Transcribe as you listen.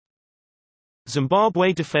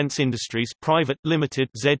Zimbabwe Defence Industries Private Limited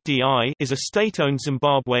 (ZDI) is a state-owned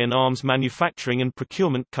Zimbabwean arms manufacturing and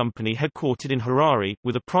procurement company headquartered in Harare,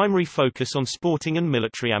 with a primary focus on sporting and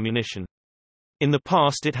military ammunition. In the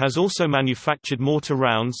past it has also manufactured mortar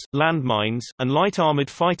rounds, landmines, and light armored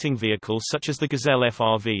fighting vehicles such as the Gazelle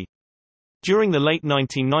FRV. During the late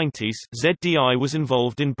 1990s, ZDI was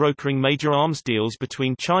involved in brokering major arms deals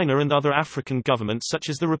between China and other African governments such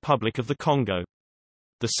as the Republic of the Congo.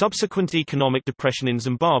 The subsequent economic depression in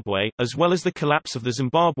Zimbabwe, as well as the collapse of the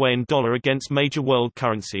Zimbabwean dollar against major world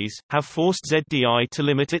currencies, have forced ZDI to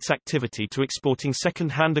limit its activity to exporting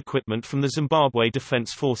second-hand equipment from the Zimbabwe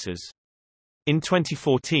Defence Forces. In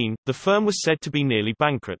 2014, the firm was said to be nearly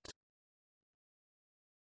bankrupt.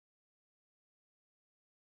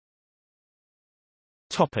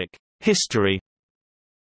 History.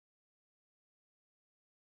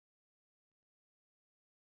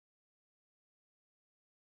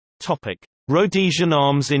 Rhodesian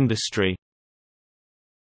arms industry.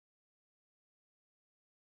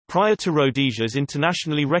 Prior to Rhodesia's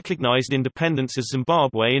internationally recognized independence as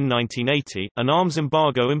Zimbabwe in 1980, an arms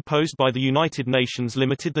embargo imposed by the United Nations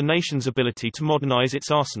limited the nation's ability to modernize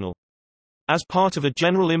its arsenal. As part of a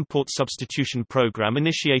general import substitution program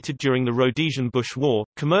initiated during the Rhodesian Bush War,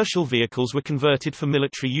 commercial vehicles were converted for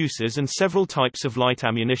military uses and several types of light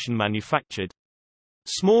ammunition manufactured.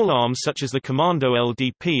 Small arms such as the Commando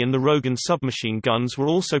LDP and the Rogan submachine guns were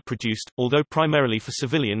also produced, although primarily for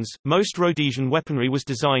civilians. Most Rhodesian weaponry was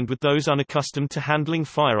designed with those unaccustomed to handling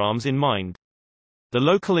firearms in mind. The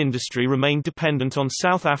local industry remained dependent on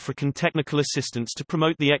South African technical assistance to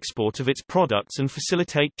promote the export of its products and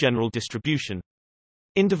facilitate general distribution.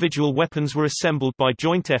 Individual weapons were assembled by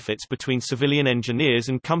joint efforts between civilian engineers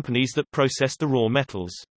and companies that processed the raw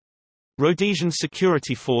metals. Rhodesian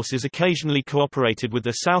security forces occasionally cooperated with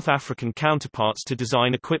their South African counterparts to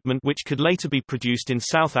design equipment which could later be produced in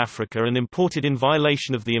South Africa and imported in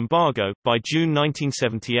violation of the embargo. By June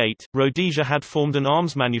 1978, Rhodesia had formed an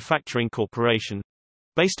arms manufacturing corporation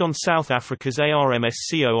based on South Africa's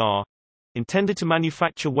ARMSCOR, intended to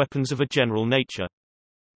manufacture weapons of a general nature.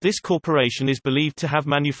 This corporation is believed to have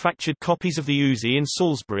manufactured copies of the Uzi in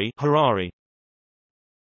Salisbury, Harare.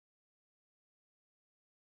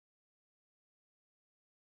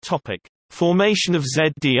 Topic: Formation of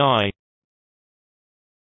ZDI.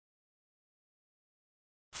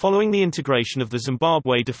 Following the integration of the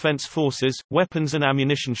Zimbabwe Defence Forces, weapons and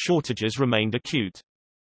ammunition shortages remained acute.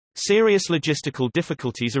 Serious logistical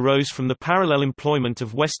difficulties arose from the parallel employment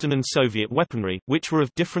of Western and Soviet weaponry, which were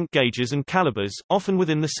of different gauges and calibers, often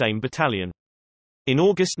within the same battalion. In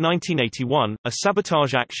August 1981, a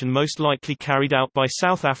sabotage action most likely carried out by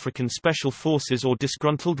South African Special Forces or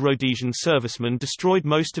disgruntled Rhodesian servicemen destroyed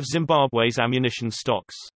most of Zimbabwe's ammunition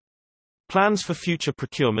stocks. Plans for future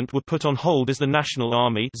procurement were put on hold as the National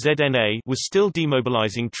Army (ZNA) was still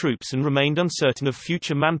demobilizing troops and remained uncertain of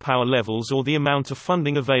future manpower levels or the amount of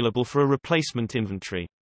funding available for a replacement inventory.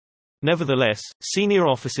 Nevertheless, senior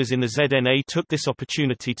officers in the ZNA took this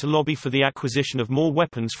opportunity to lobby for the acquisition of more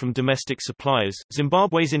weapons from domestic suppliers.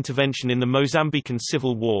 Zimbabwe's intervention in the Mozambican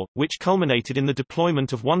Civil War, which culminated in the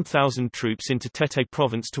deployment of 1,000 troops into Tete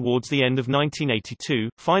Province towards the end of 1982,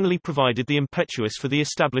 finally provided the impetus for the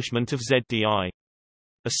establishment of ZDI.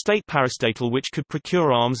 A state parastatal which could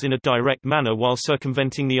procure arms in a direct manner while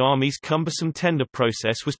circumventing the Army's cumbersome tender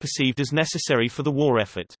process was perceived as necessary for the war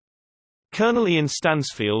effort. Colonel Ian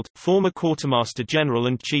Stansfield, former Quartermaster General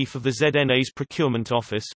and Chief of the ZNA's Procurement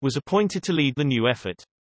Office, was appointed to lead the new effort.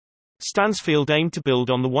 Stansfield aimed to build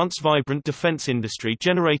on the once vibrant defence industry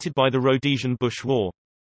generated by the Rhodesian Bush War.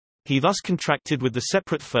 He thus contracted with the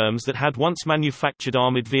separate firms that had once manufactured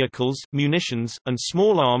armoured vehicles, munitions, and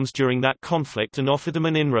small arms during that conflict and offered them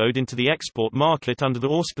an inroad into the export market under the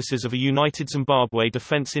auspices of a united Zimbabwe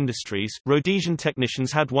Defence Industries. Rhodesian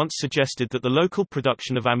technicians had once suggested that the local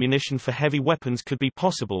production of ammunition for heavy weapons could be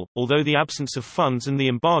possible, although the absence of funds and the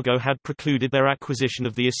embargo had precluded their acquisition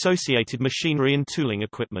of the associated machinery and tooling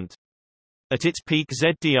equipment. At its peak,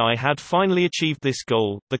 ZDI had finally achieved this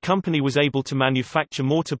goal. The company was able to manufacture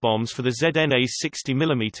mortar bombs for the ZNA's 60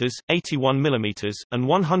 mm, 81 mm, and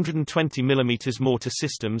 120 mm mortar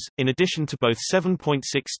systems, in addition to both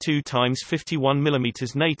 7.62 x 51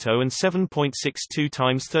 mm NATO and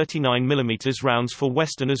 7.62 x 39 mm rounds for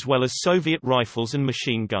Western as well as Soviet rifles and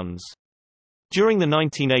machine guns. During the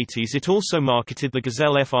 1980s it also marketed the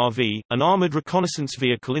Gazelle FRV, an armored reconnaissance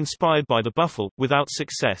vehicle inspired by the Buffalo, without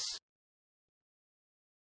success.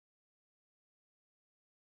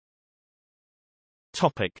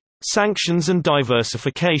 Sanctions and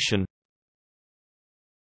diversification.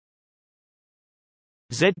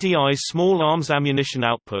 ZDI's small arms ammunition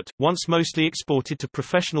output, once mostly exported to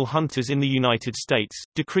professional hunters in the United States,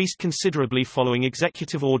 decreased considerably following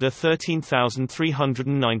Executive Order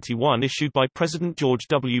 13391 issued by President George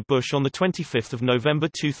W. Bush on 25 November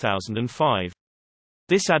 2005.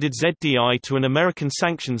 This added ZDI to an American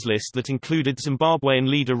sanctions list that included Zimbabwean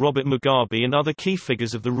leader Robert Mugabe and other key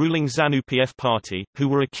figures of the ruling ZANU-PF party, who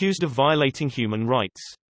were accused of violating human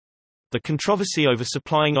rights. The controversy over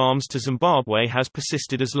supplying arms to Zimbabwe has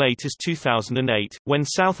persisted as late as 2008, when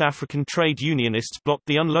South African trade unionists blocked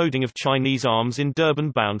the unloading of Chinese arms in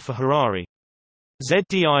Durban bound for Harare.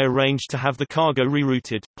 ZDI arranged to have the cargo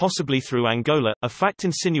rerouted, possibly through Angola, a fact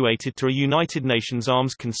insinuated to a United Nations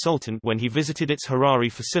arms consultant when he visited its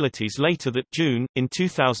Harare facilities later that June. In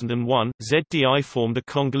 2001, ZDI formed a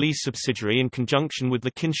Congolese subsidiary in conjunction with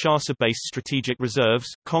the Kinshasa-based Strategic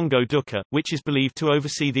Reserves, Congo-Duka, which is believed to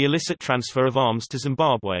oversee the illicit transfer of arms to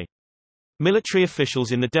Zimbabwe. Military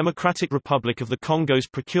officials in the Democratic Republic of the Congo's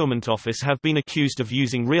Procurement Office have been accused of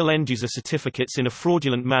using real end-user certificates in a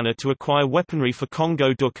fraudulent manner to acquire weaponry for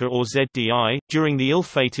Congo-Duka or ZDI. During the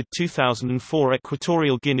ill-fated 2004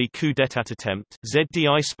 Equatorial Guinea coup d'état attempt,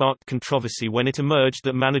 ZDI sparked controversy when it emerged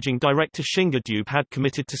that managing director Shinga Dube had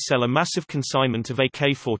committed to sell a massive consignment of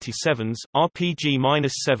AK-47s,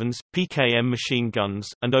 RPG-7s, PKM machine guns,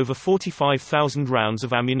 and over 45,000 rounds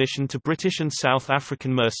of ammunition to British and South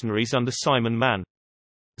African mercenaries under Simon Mann.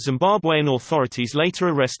 Zimbabwean authorities later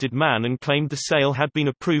arrested Mann and claimed the sale had been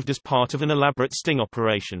approved as part of an elaborate sting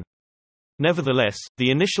operation. Nevertheless, the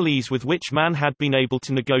initial ease with which Mann had been able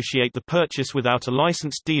to negotiate the purchase without a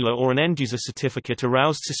licensed dealer or an end-user certificate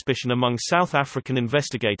aroused suspicion among South African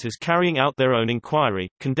investigators carrying out their own inquiry,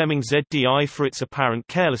 condemning ZDI for its apparent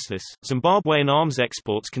carelessness. Zimbabwean arms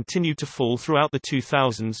exports continued to fall throughout the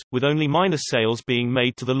 2000s, with only minor sales being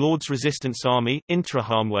made to the Lord's Resistance Army,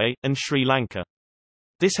 Interahamwe, and Sri Lanka.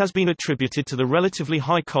 This has been attributed to the relatively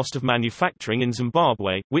high cost of manufacturing in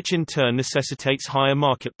Zimbabwe, which in turn necessitates higher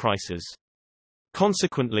market prices.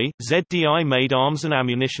 Consequently, ZDI-made arms and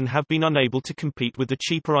ammunition have been unable to compete with the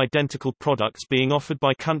cheaper identical products being offered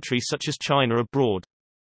by countries such as China abroad.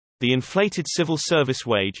 The inflated civil service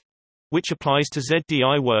wage, which applies to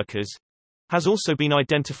ZDI workers, has also been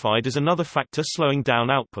identified as another factor slowing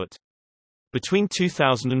down output. Between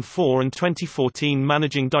 2004 and 2014,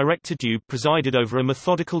 Managing Director Dube presided over a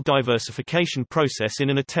methodical diversification process in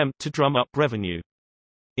an attempt to drum up revenue.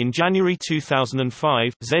 In January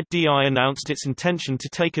 2005, ZDI announced its intention to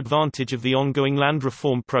take advantage of the ongoing land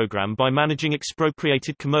reform program by managing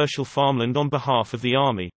expropriated commercial farmland on behalf of the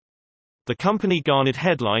Army. The company garnered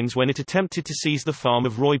headlines when it attempted to seize the farm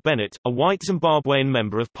of Roy Bennett, a white Zimbabwean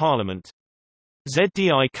member of parliament.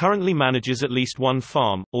 ZDI currently manages at least one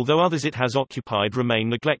farm, although others it has occupied remain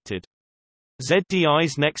neglected.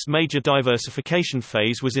 ZDI's next major diversification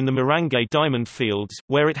phase was in the Marange diamond fields,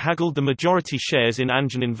 where it haggled the majority shares in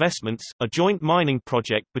Anjan Investments, a joint mining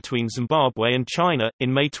project between Zimbabwe and China.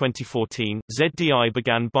 In May 2014, ZDI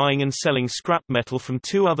began buying and selling scrap metal from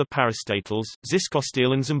two other parastatals,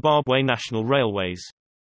 Ziscosteel and Zimbabwe National Railways.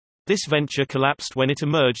 This venture collapsed when it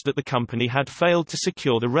emerged that the company had failed to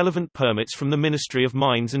secure the relevant permits from the Ministry of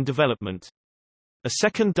Mines and Development. A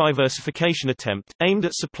second diversification attempt, aimed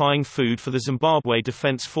at supplying food for the Zimbabwe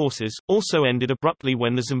Defence Forces, also ended abruptly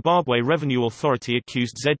when the Zimbabwe Revenue Authority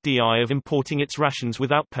accused ZDI of importing its rations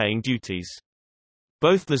without paying duties.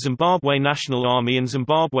 Both the Zimbabwe National Army and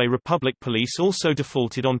Zimbabwe Republic Police also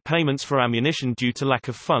defaulted on payments for ammunition due to lack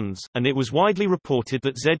of funds, and it was widely reported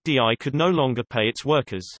that ZDI could no longer pay its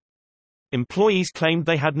workers. Employees claimed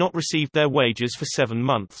they had not received their wages for 7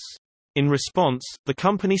 months. In response, the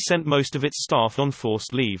company sent most of its staff on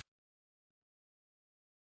forced leave.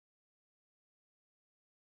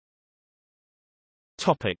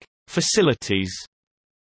 Topic: Facilities.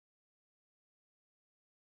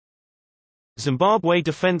 Zimbabwe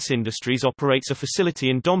Defence Industries operates a facility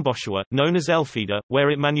in Domboshua, known as Elfida, where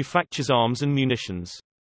it manufactures arms and munitions.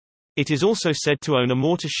 It is also said to own a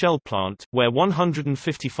mortar shell plant, where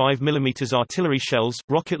 155 mm artillery shells,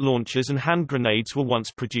 rocket launchers and hand grenades were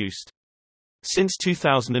once produced. Since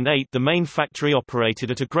 2008, the main factory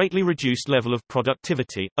operated at a greatly reduced level of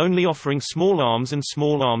productivity, only offering small arms and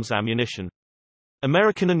small arms ammunition.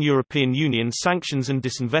 American and European Union sanctions and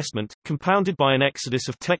disinvestment, compounded by an exodus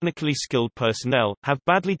of technically skilled personnel, have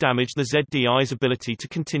badly damaged the ZDI's ability to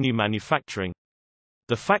continue manufacturing.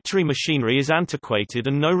 The factory machinery is antiquated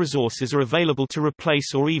and no resources are available to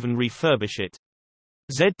replace or even refurbish it.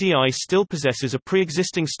 ZDI still possesses a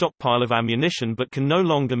pre-existing stockpile of ammunition but can no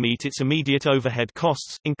longer meet its immediate overhead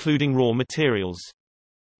costs, including raw materials.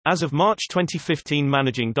 As of March 2015,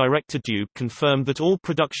 Managing Director Dube confirmed that all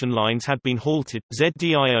production lines had been halted.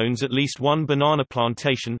 ZDI owns at least one banana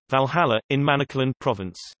plantation, Valhalla, in Manicaland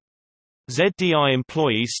Province. ZDI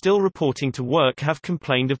employees still reporting to work have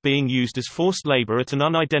complained of being used as forced labor at an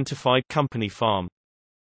unidentified company farm.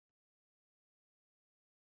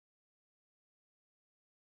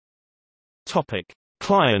 Topic: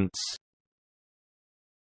 Clients.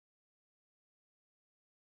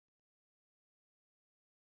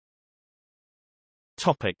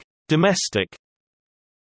 Topic: Domestic.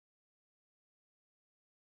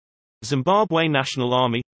 Zimbabwe National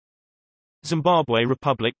Army, Zimbabwe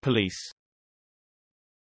Republic Police.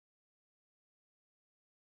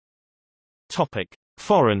 Topic: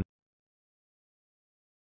 Foreign.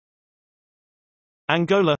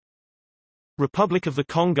 Angola, Republic of the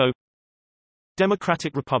Congo,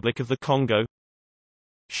 Democratic Republic of the Congo,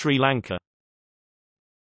 Sri Lanka.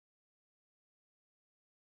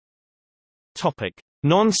 Topic: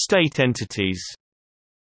 Non-state entities.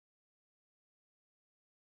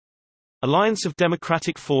 Alliance of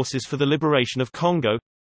Democratic Forces for the Liberation of Congo,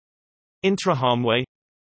 Interahamwe,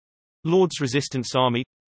 Lord's Resistance Army,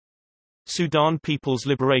 Sudan People's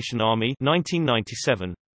Liberation Army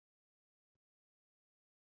 1997.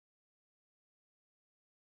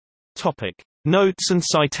 Topic: Notes and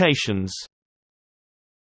citations.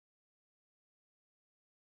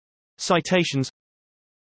 Citations.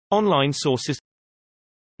 Online sources.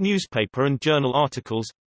 Newspaper and journal articles.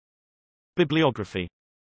 Bibliography.